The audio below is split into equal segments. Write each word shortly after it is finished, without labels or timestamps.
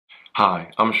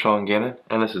Hi, I'm Sean Gannon,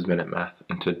 and this is Minute Math,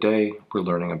 and today we're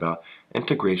learning about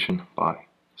integration by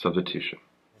substitution.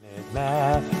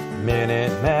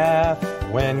 Minute Math,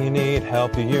 when you need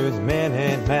help you use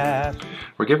Minute Math.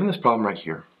 We're given this problem right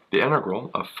here. The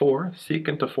integral of 4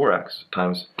 secant of 4x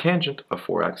times tangent of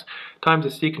 4x times the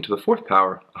secant to the fourth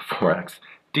power of 4x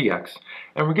dx,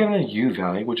 and we're given a u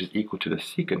value which is equal to the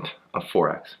secant of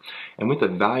 4x, and we have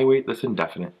to evaluate this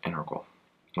indefinite integral.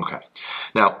 Okay,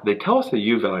 now they tell us the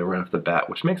u value right off the bat,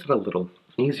 which makes it a little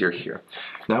easier here.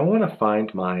 Now I want to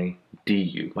find my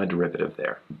du, my derivative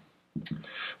there.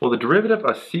 Well, the derivative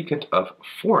of secant of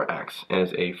 4x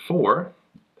is a 4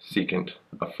 secant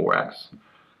of 4x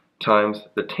times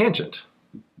the tangent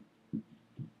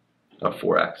of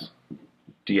 4x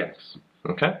dx.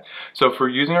 Okay, so if we're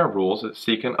using our rules,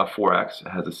 secant of 4x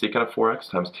has a secant of 4x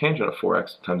times tangent of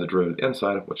 4x times the derivative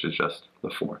inside of which is just the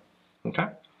 4. Okay,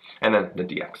 and then the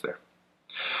dx there.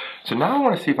 So now I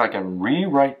want to see if I can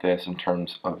rewrite this in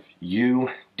terms of u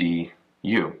du.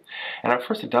 And at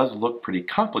first it does look pretty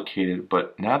complicated,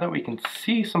 but now that we can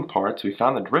see some parts, we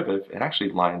found the derivative, it actually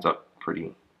lines up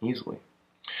pretty easily.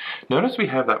 Notice we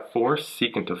have that 4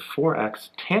 secant of 4x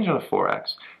tangent of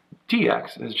 4x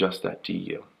dx is just that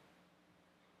du.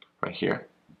 Right here.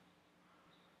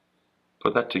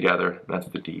 Put that together, that's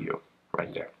the du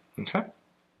right there. Okay?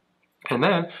 And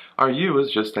then our u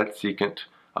is just that secant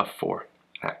of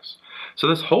 4x. So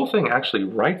this whole thing actually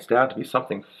writes down to be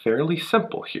something fairly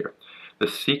simple here. The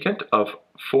secant of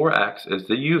 4x is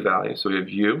the u value, so we have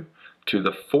u to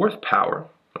the fourth power.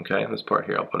 Okay, in this part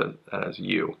here I'll put it as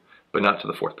u, but not to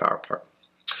the fourth power part.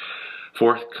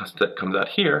 Fourth comes out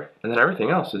here, and then everything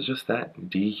else is just that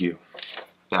du.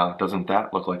 Now, doesn't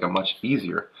that look like a much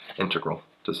easier integral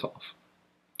to solve?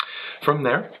 From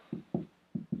there,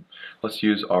 let's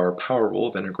use our power rule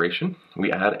of integration.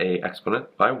 We add a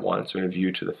exponent by 1, so we have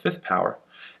u to the fifth power,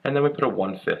 and then we put a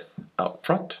 1/5 out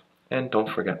front, and don't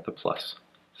forget the plus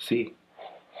c.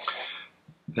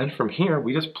 Then from here,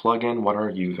 we just plug in what our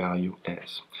u value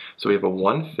is. So we have a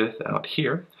 1/5 out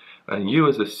here, and u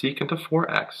is the secant of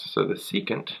 4x, so the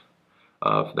secant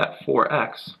of that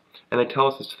 4x, and they tell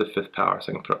us it's to the fifth power,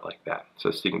 so I can put it like that. So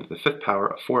secant to the fifth power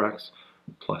of 4x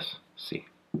plus c.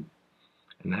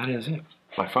 And that is it.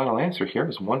 My final answer here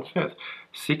is 1/5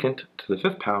 secant to the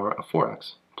fifth power of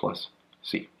 4x plus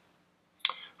c.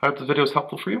 I hope this video was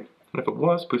helpful for you, and if it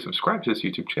was, please subscribe to this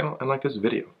YouTube channel and like this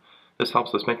video. This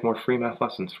helps us make more free math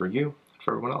lessons for you and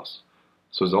for everyone else.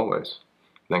 So as always,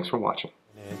 thanks for watching.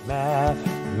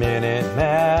 Minute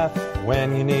Math,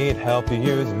 when you need help you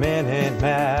use Minute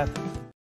Math.